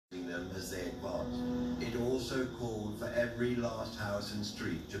as they advanced. It also called for every last house and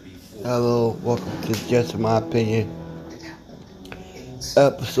street to be fortified. Hello, welcome to Just My Opinion,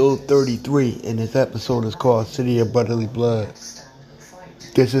 episode 33, and this episode is called City of Brotherly Blood.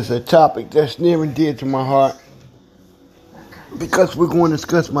 This is a topic that's near and dear to my heart because we're going to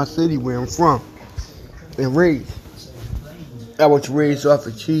discuss my city where I'm from and raised. I was raised off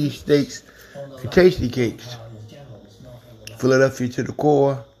of cheese steaks and tasty cakes. Philadelphia to the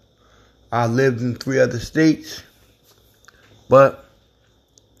core. I lived in 3 other states, but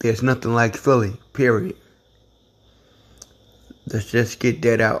there's nothing like Philly, period. Let's just get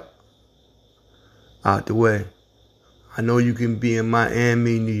that out the way. I know you can be in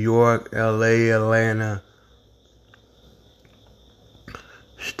Miami, New York, LA, Atlanta.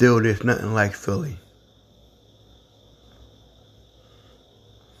 Still, there's nothing like Philly.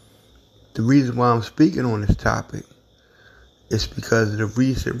 The reason why I'm speaking on this topic is because of the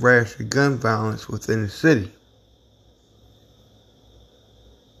recent rash of gun violence within the city.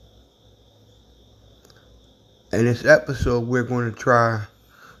 In this episode, we're going to try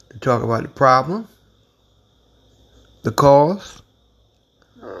to talk about the problem, the cause,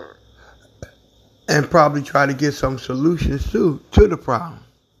 and probably try to get some solutions to the problem.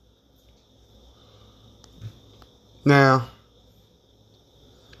 Now,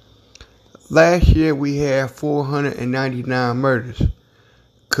 last year we had 499 murders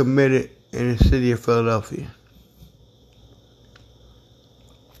committed in the city of Philadelphia.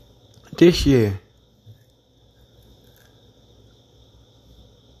 This year,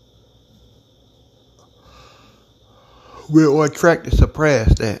 we're on track to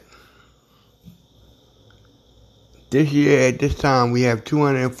surpass that. This year, at this time, we have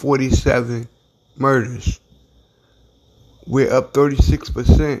 247 murders. We're up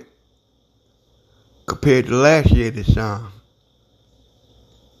 36% compared to last year this time.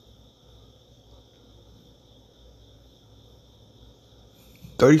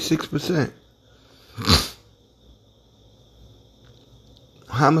 %.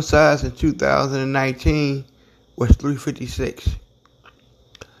 Homicides in 2019 was 356.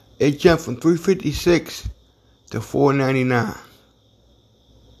 It jumped from 356 to 499.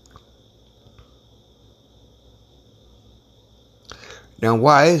 Now,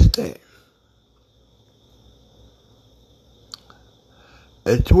 why is that?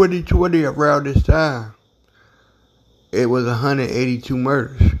 In 2020, around this time, it was 182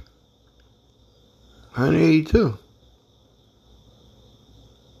 murders. 182.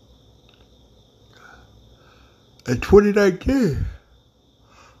 In 2019,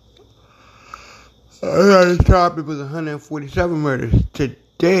 around this time, it was 147 murders.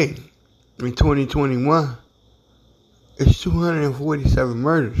 Today, in 2021, it's 247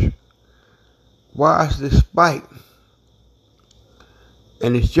 murders. Why is this spike?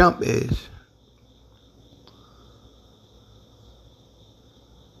 And this jump is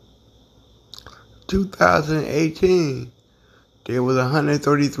 2018, there was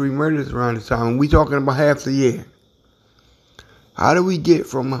 133 murders around the time. And we talking about half the year. How do we get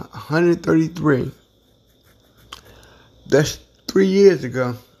from 133, that's 3 years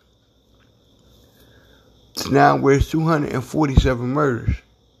ago, to now where it's 247 murders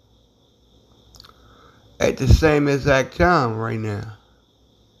at the same exact time right now?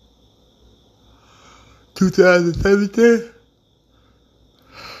 2017,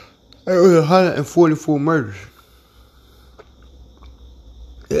 it was 144 murders.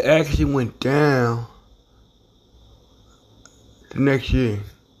 It actually went down the next year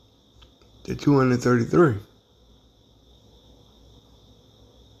to 233.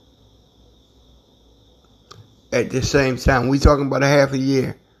 At the same time, we talking about a half a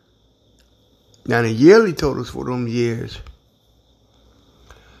year. Now the yearly totals for them years: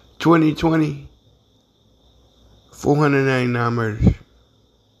 2020, 499 murders.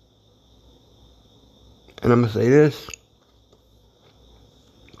 And I'm gonna say this: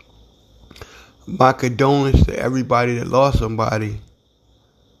 my condolences to everybody that lost somebody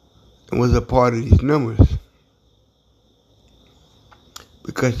and was a part of these numbers.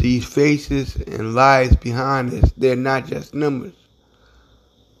 Because these faces and lives behind us, they're not just numbers.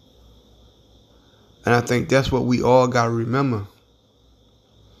 And I think that's what we all got to remember.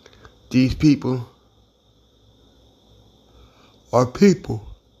 These people are people.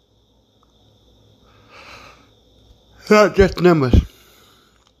 Not just numbers.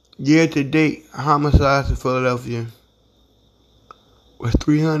 Year to date, homicides in Philadelphia was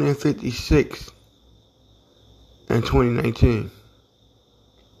 356 in 2019.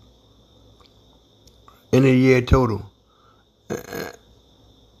 In a year total.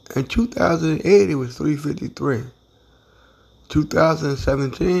 In 2008, it was 353.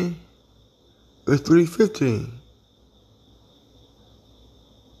 2017, It's 315.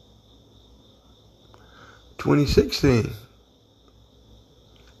 2016.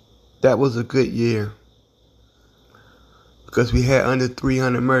 That was a good year because we had under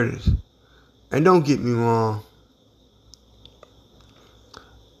 300 murders. And don't get me wrong.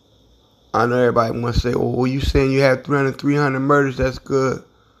 I know everybody wants to say, well, you saying you have 300 murders, that's good.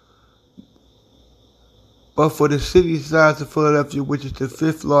 But for the city size of Philadelphia, which is the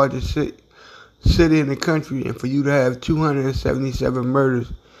 5th largest city in the country, and for you to have 277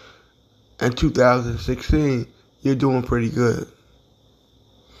 murders in 2016, you're doing pretty good.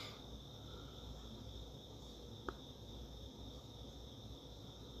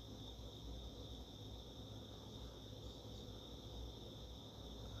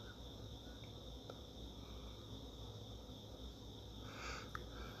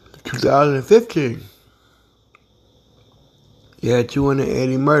 In 2015, you had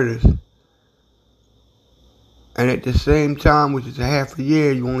 280 murders. And at the same time, which is a half a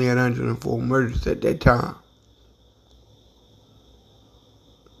year, you only had 104 murders at that time.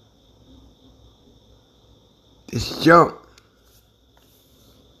 This jump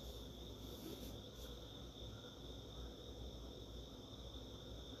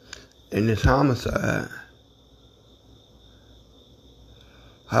in this homicides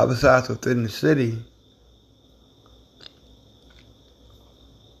within the city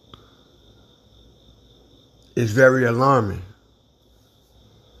is very alarming.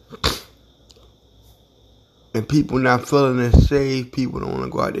 And people not feeling as safe. People don't want to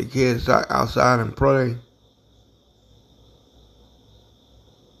go out their kids outside and play.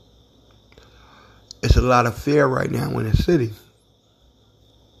 It's a lot of fear right now in the city.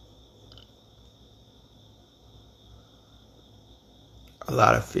 A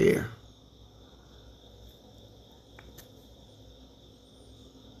lot of fear.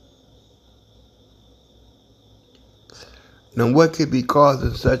 Now, what could be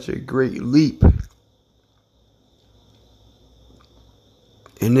causing such a great leap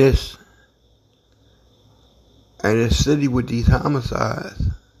in this city with these homicides?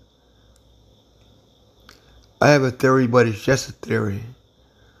 I have a theory, but it's just a theory.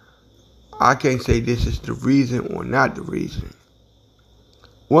 I can't say this is the reason or not the reason.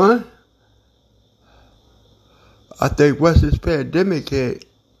 One, I think once this pandemic hit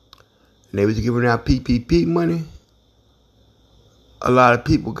and they was giving out PPP money, a lot of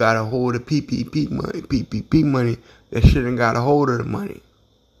people got a hold of PPP money that shouldn't got a hold of the money.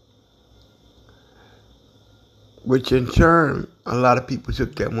 Which in turn, a lot of people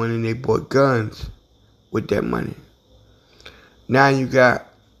took that money and they bought guns with that money. Now you got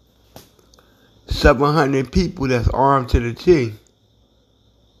 700 people that's armed to the teeth.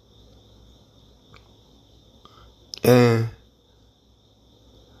 And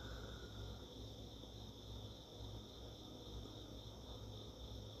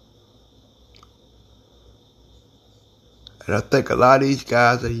I think a lot of these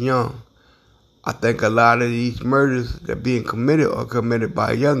guys are young. I think a lot of these murders that are being committed are committed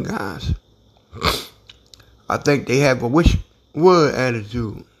by young guys. I think they have a wish would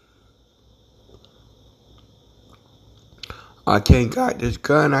attitude. I can't got this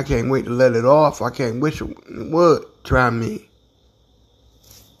gun. I can't wait to let it off. I can't wish it would try me.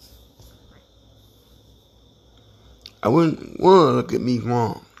 I wouldn't want to look at me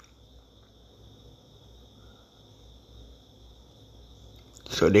wrong.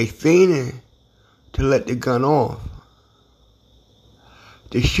 So they fiending to let the gun off,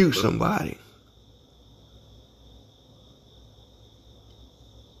 to shoot somebody.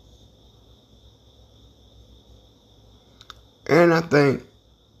 And I think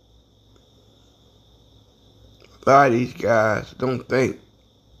a lot of these guys don't think.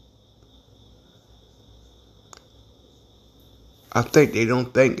 I think they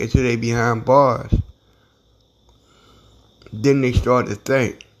don't think until they behind bars. Then they start to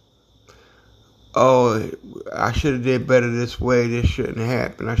think, oh, I should have did better this way. This shouldn't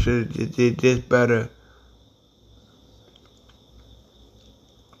happen. I should have did this better.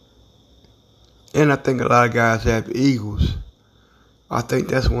 And I think a lot of guys have egos. I think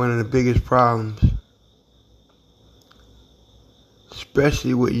that's one of the biggest problems,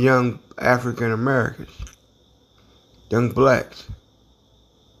 especially with young African Americans, young blacks.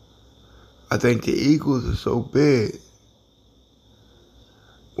 I think the egos are so big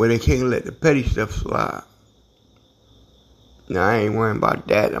where they can't let the petty stuff slide. Now, I ain't worrying about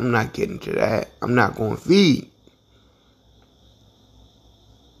that. I'm not getting to that. I'm not going to feed.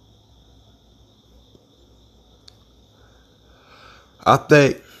 I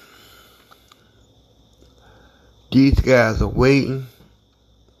think these guys are waiting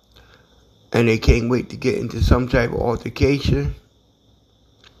and they can't wait to get into some type of altercation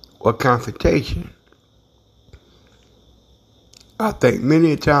or confrontation. I think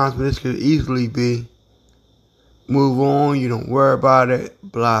many times when this could easily be, move on, you don't worry about it,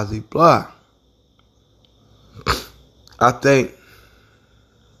 blah, blah, blah. I think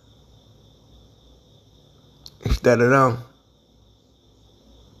instead of them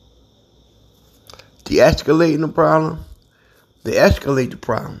de-escalating the problem, they escalate the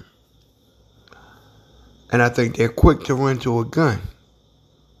problem. And I think they're quick to run to a gun.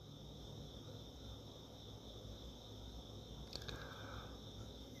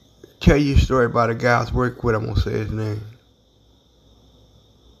 Tell you a story about a guy I was working with. I'm going to say his name.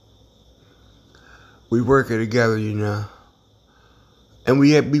 We working together, you know. And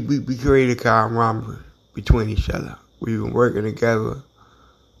we created camaraderie between each other. We been working together.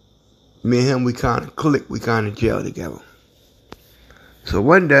 Me and him, we kind of clicked. We kind of gelled together. So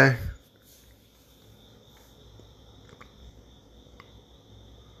one day,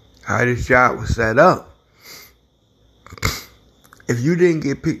 how this job was set up, if you didn't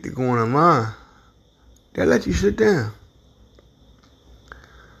get picked to go on line, they'll let you sit down.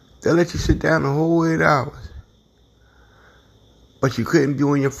 They'll let you sit down the whole 8 hours. But you couldn't be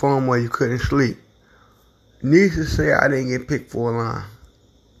on your phone while you couldn't sleep. Needless to say, I didn't get picked for a line.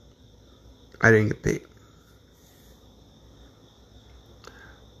 I didn't get picked.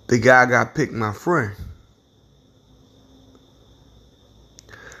 The guy got picked, my friend.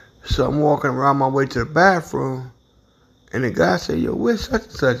 So I'm walking around my way to the bathroom, and the guy said, yo, where's such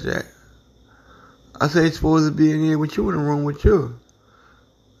and such at? I said, he's supposed to be in here with you, in the room with you.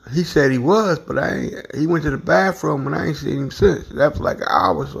 He said he was, but he went to the bathroom and I ain't seen him since. That was like an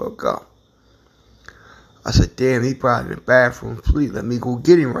hour or so ago. I said, damn, he probably in the bathroom sleep. Let me go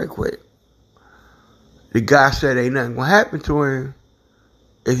get him right quick. The guy said ain't nothing gonna happen to him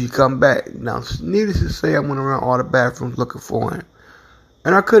if he come back. Now, needless to say, I went around all the bathrooms looking for him.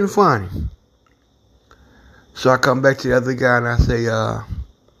 And I couldn't find him. So I come back to the other guy and I say, I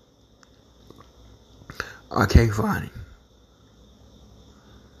can't find him.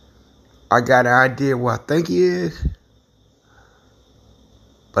 I got an idea where I think he is,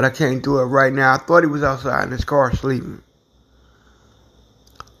 but I can't do it right now. I thought he was outside in his car sleeping.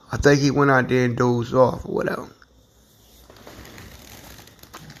 I think he went out there and dozed off or whatever.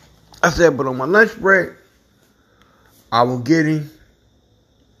 I said, but on my lunch break, I will get him.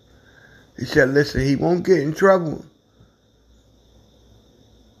 He said, listen, he won't get in trouble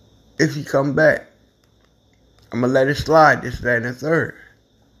if he come back. I'm going to let it slide this, that, and the third.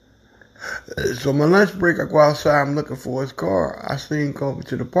 So my lunch break, I go outside, I'm looking for his car. I see him go over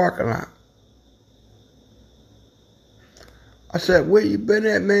to the parking lot. I said, where you been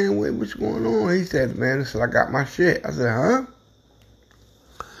at, man? What's going on? He said, man, listen, I got my shit. I said, huh?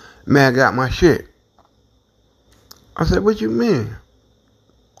 Man, I got my shit. I said, what you mean?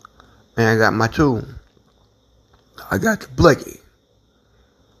 Man, I got my tool. I got the blicky.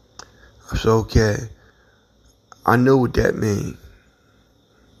 I said, okay. I know what that means.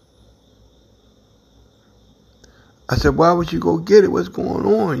 I said, why would you go get it? What's going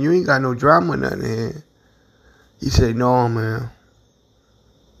on? You ain't got no drama or nothing here. He said, no, man.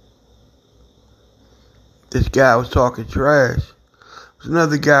 This guy was talking trash. There's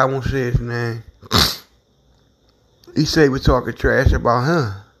another guy, I won't say his name. He said he was talking trash about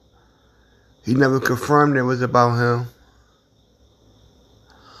him. He never confirmed it was about him.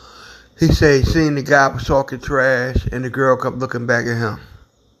 He said he seen the guy was talking trash and the girl kept looking back at him.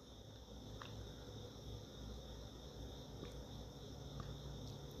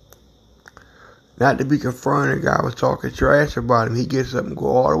 Not to be confirmed, the guy was talking trash about him. He gets up and go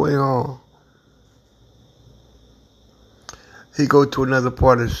all the way home. He go to another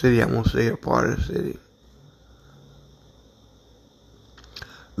part of the city. I won't say a part of the city.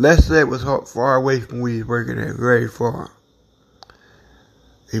 Let's say it was far away from where he was working at, very far.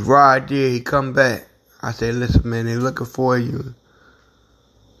 He ride there, he come back. I say, listen, man, they looking for you.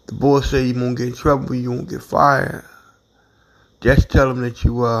 The boss say you won't get in trouble, you won't get fired. Just tell them that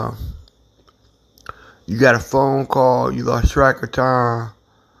you got a phone call, you lost track of time,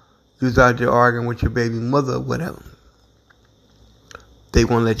 you was out there arguing with your baby mother or whatever. They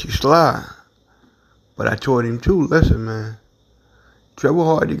won't let you slide. But I told him too, listen, man, trouble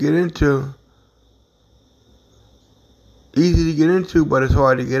hard to get into. Easy to get into, but it's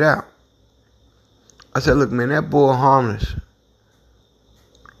hard to get out. I said, look, man, that boy harmless.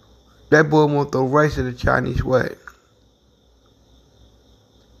 That boy won't throw rice in the Chinese way.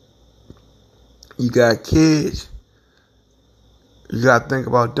 You got kids. You got to think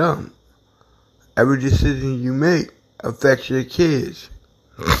about them. Every decision you make affects your kids.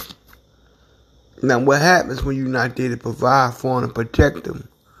 Now, what happens when you're not there to provide for them and protect them,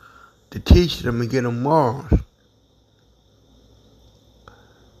 to teach them and get them morals?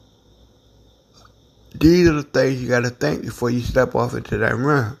 These are the things you got to think before you step off into that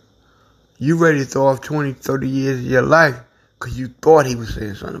realm. You ready to throw off 20, 30 years of your life because you thought he was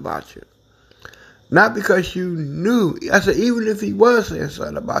saying something about you. Not because you knew. I said, even if he was saying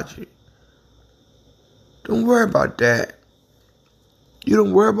something about you, don't worry about that. You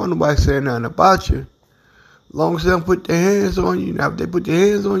don't worry about nobody saying nothing about you. As long as they don't put their hands on you. Now, if they put their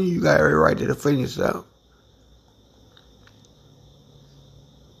hands on you, you got every right to defend yourself.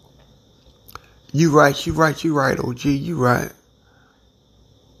 You right, OG, you right.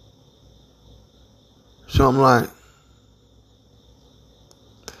 So I'm like,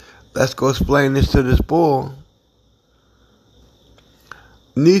 let's go explain this to this boy.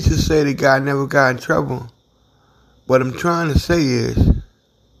 Needs to say the guy never got in trouble. What I'm trying to say is,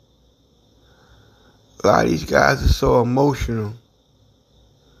 a lot of these guys are so emotional.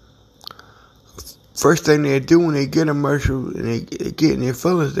 First thing they do when they get emotional and they get in their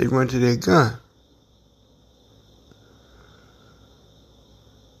feelings, they run to their gun.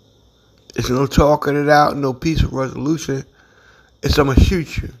 There's no talking it out, no peaceful resolution. It's I'm going to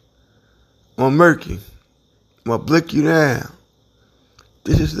shoot you. I'm going to murk you. I'm going to blick you down.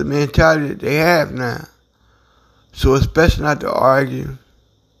 This is the mentality that they have now. So it's best not to argue,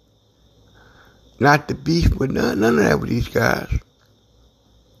 not to beef with none of that with these guys.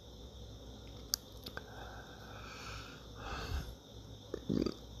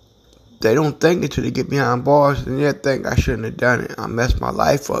 They don't think until they get behind bars, and they think I shouldn't have done it. I messed my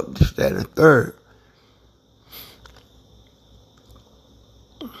life up, this, that, and the third.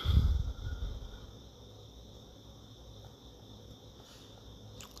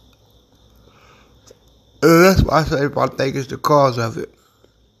 And that's why I say I think it's the cause of it.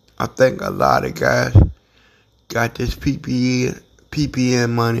 I think a lot of guys got this PPN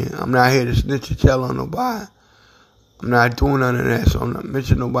money. I'm not here to snitch or tell on nobody. I'm not doing none of that, so I'm not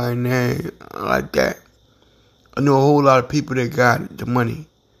mentioning nobody's name like that. I know a whole lot of people that got the money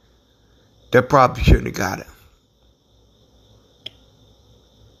that probably shouldn't have got it.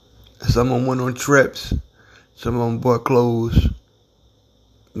 Some of them went on trips. Some of them bought clothes.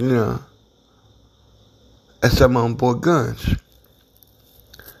 You know. And some of them bought guns.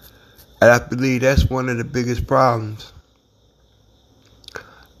 And I believe that's one of the biggest problems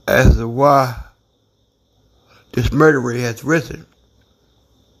as to why this murder rate has risen.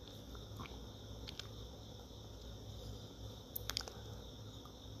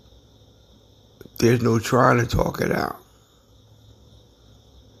 There's no trying to talk it out.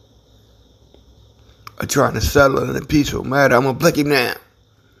 Or trying to settle it in a peaceful matter. I'm going to blick him now.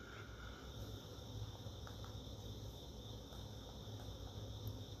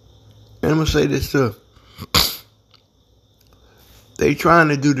 And I'm going to say this too. They trying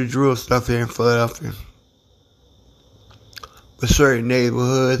to do the drill stuff here in Philadelphia. With certain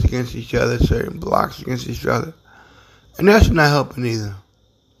neighborhoods against each other, certain blocks against each other. And that's not helping either.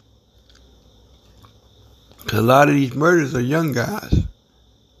 Because a lot of these murders are young guys.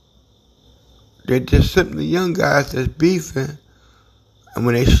 They're just simply young guys that's beefing. And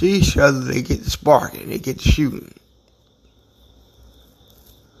when they see each other, they get to sparking. They get to shooting.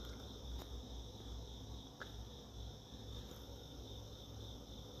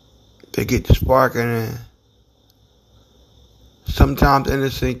 They get to sparking and sometimes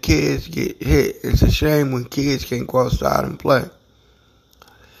innocent kids get hit. It's a shame when kids can't go outside and play.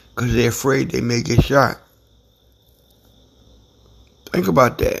 Because they're afraid they may get shot. Think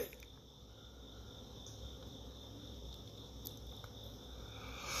about that.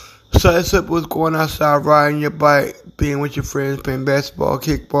 So it's up with going outside, riding your bike, being with your friends, playing basketball,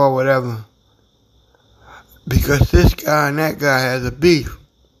 kickball, whatever. Because this guy and that guy has a beef.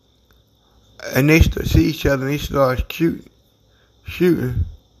 And they see each other and they start shooting.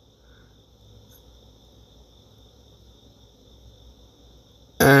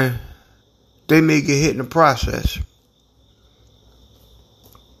 And they may get hit in the process.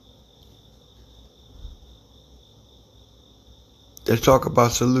 Let's talk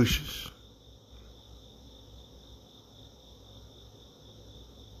about solutions.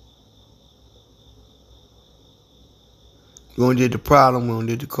 We don't did the problem, we don't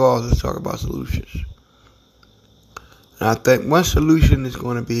did the cause. Let's talk about solutions. And I think one solution is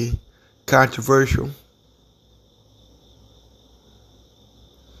going to be controversial.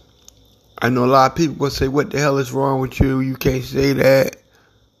 I know a lot of people will say, what the hell is wrong with you? You can't say that.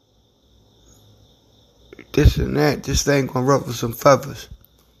 This and that. This thing going to ruffle some feathers.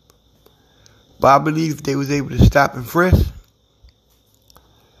 But I believe if they was able to stop and frisk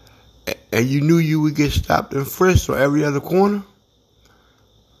and you knew you would get stopped and frisked on every other corner,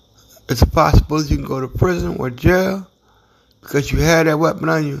 it's a possibility you can go to prison or jail because you had that weapon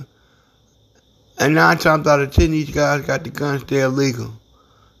on you. And 9 times out of 10, these guys got the guns, they're illegal.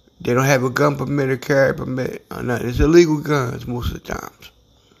 They don't have a gun permit or carry permit or nothing. It's illegal guns most of the times.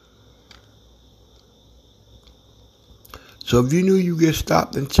 So if you knew you get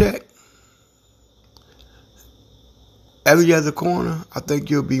stopped and checked every other corner, I think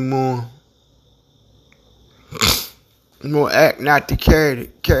you'll be more apt not to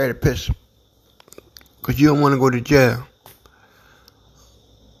carry the pistol, because you don't want to go to jail.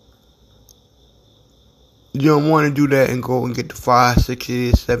 You don't want to do that and go and get the 5, 6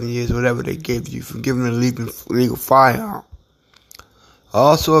 years, 7 years, whatever they gave you for giving a legal firearm.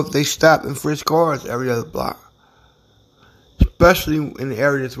 Also, if they stop and frisk cars every other block, especially in the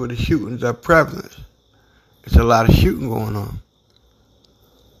areas where the shootings are prevalent, there's a lot of shooting going on.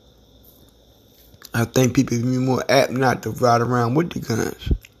 I think people would be more apt not to ride around with the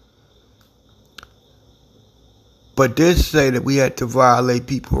guns. But this say that we had to violate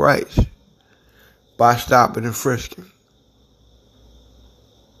people's rights by stopping and frisking.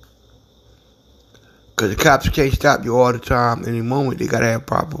 Because the cops can't stop you all the time, any moment. They got to have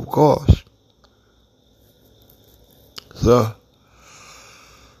probable cause. So,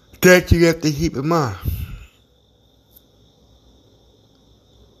 that you have to keep in mind.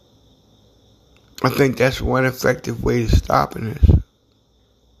 I think that's one effective way to stopping this.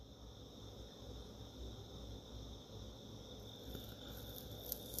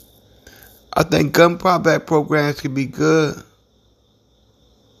 I think gun buyback programs can be good,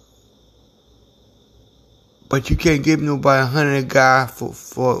 but you can't give nobody $100 guy for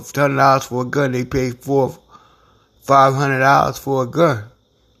 $100 for a gun. They pay $500 for a gun.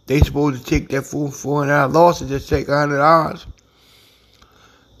 They supposed to take that full $400 loss and just take $100.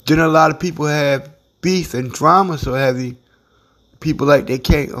 Then a lot of people have beef and drama so heavy, people like they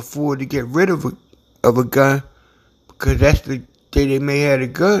can't afford to get rid of a gun because that's the day they may not have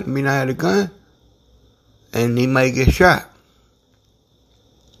a gun, and they might get shot.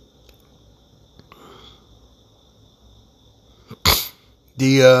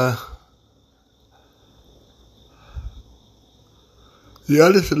 The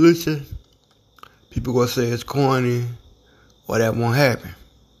other solution, people gonna say it's corny or that won't happen.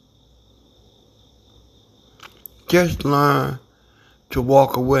 Just learn to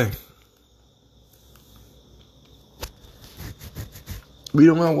walk away. We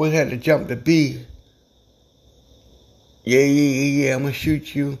don't always have to jump the beat. Yeah, I'm going to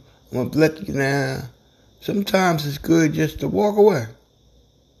shoot you. I'm going to let you down. Sometimes it's good just to walk away.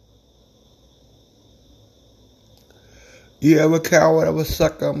 You ever coward, ever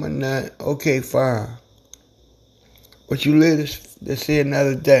suck on my nut? Okay, fine. But you live to see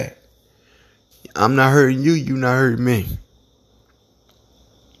another day. I'm not hurting you, you not hurting me.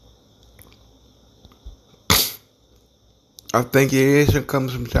 I think it is and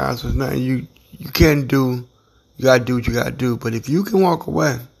comes sometimes with nothing you can do. You gotta do what you gotta do. But if you can walk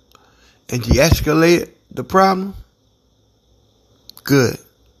away and de-escalate the problem, good.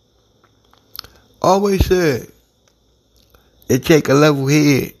 Always said, it take a level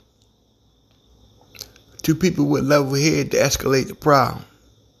head. 2 people with level head to escalate the problem.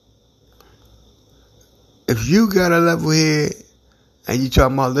 If you got a level head and you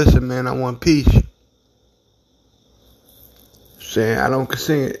talking about, listen, man, I want peace. Saying, I don't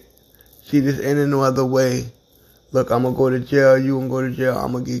see this ending no other way. Look, I'm going to go to jail. You going to go to jail.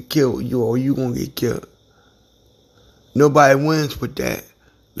 I'm going to get killed. You going to get killed. Nobody wins with that.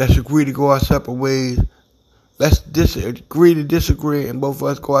 Let's agree to go our separate ways. Let's agree to disagree and both of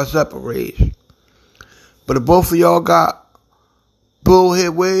us go our separate ways. But if both of y'all got bullhead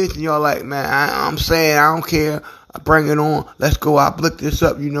ways and y'all like, man, I'm saying I don't care. I bring it on. Let's go. I look this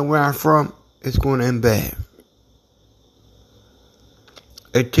up. You know where I'm from. It's going to end bad.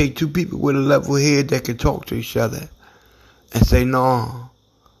 It takes 2 people with a level head that can talk to each other and say, no,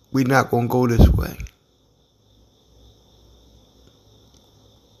 we're not going to go this way.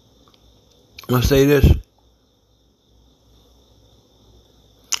 I'm going to say this.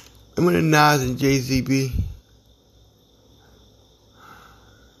 Remember the Nas and Jay-Z be?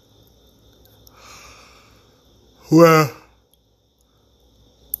 Well,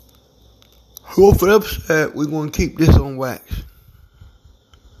 for the upset, we're going to keep this on wax.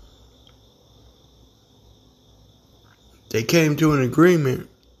 They came to an agreement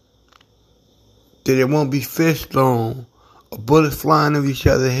that it won't be fist thrown or bullets flying over each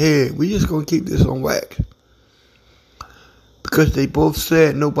other's head. We just going to keep this on wax. Because they both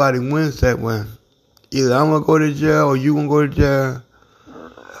said nobody wins that way. Either I'm going to go to jail or you going to go to jail.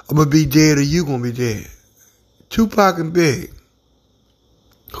 I'm gonna be dead or you gonna be dead. Tupac and Big.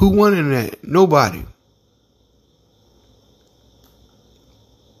 Who won in that? Nobody.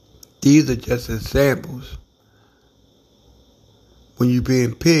 These are just examples when you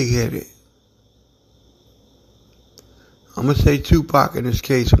being pig-headed. I'm going to say Tupac in this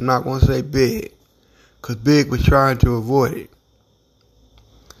case. I'm not going to say Big, because Big was trying to avoid it.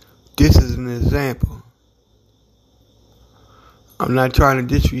 This is an example. I'm not trying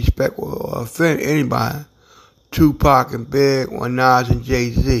to disrespect or offend anybody. Tupac and Big or Nas and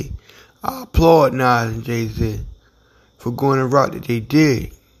Jay-Z. I applaud Nas and Jay-Z for going the route that they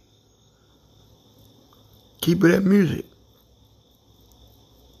did. Keep it at music.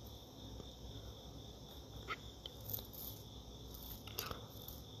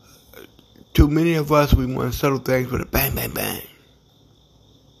 Too many of us, we want to settle things with a bang, bang, bang.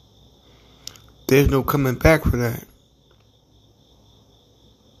 There's no coming back for that.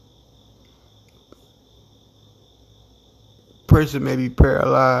 Person may be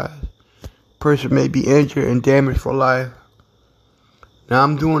paralyzed. Person may be injured and damaged for life. Now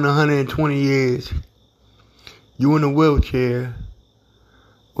I'm doing 120 years. You in a wheelchair.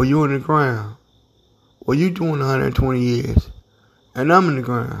 Or you in the ground. Or you doing 120 years. And I'm in the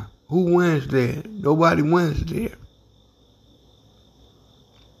ground. Who wins there? Nobody wins there.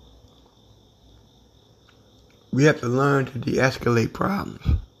 We have to learn to de-escalate problems.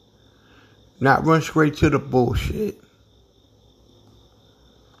 Not run straight to the bullshit.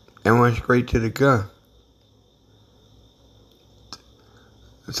 And run straight to the gun.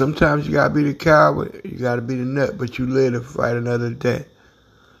 Sometimes you gotta be the coward, you gotta be the nut, but you live to fight another day.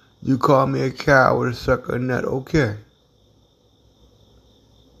 You call me a coward, a sucker, a nut, okay.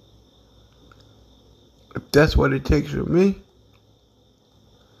 If that's what it takes for me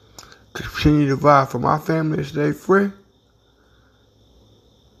to continue to fight for my family to stay free,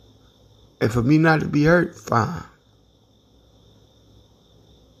 and for me not to be hurt, fine.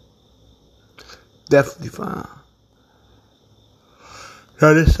 Definitely fine.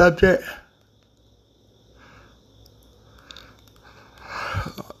 Now this subject,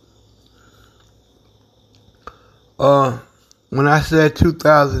 when I said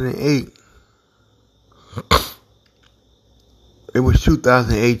 2008, it was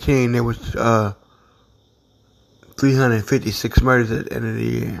 2018. There was 356 murders at the end of the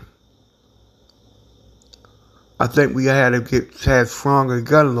year. I think we had to have stronger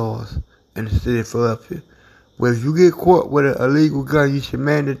gun laws in the city of Philadelphia. Where if you get caught with an illegal gun, you should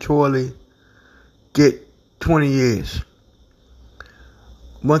mandatorily get 20 years.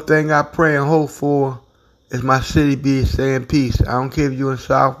 One thing I pray and hope for is my city be stay in peace. I don't care if you're in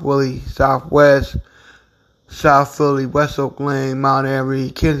South Philly, Southwest, South Philly, West Oak Lane, Mount Airy,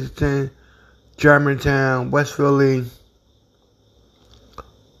 Kensington, Germantown, West Philly,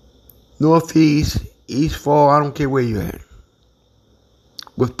 Northeast, East Fall, I don't care where you're at.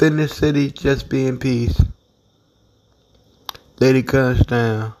 Within the city, just be in peace. Lay the guns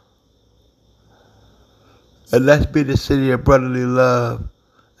down. And let's be the city of brotherly love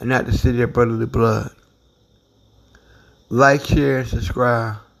and not the city of brotherly blood. Like, share, and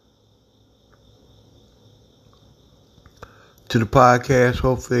subscribe to the podcast.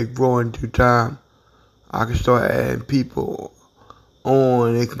 Hopefully it grow in due time. I can start adding people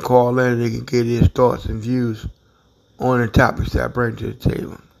on. They can call in. They can get their thoughts and views on the topics that I bring to the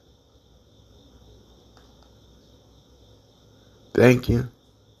table. Thank you.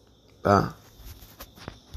 Bye.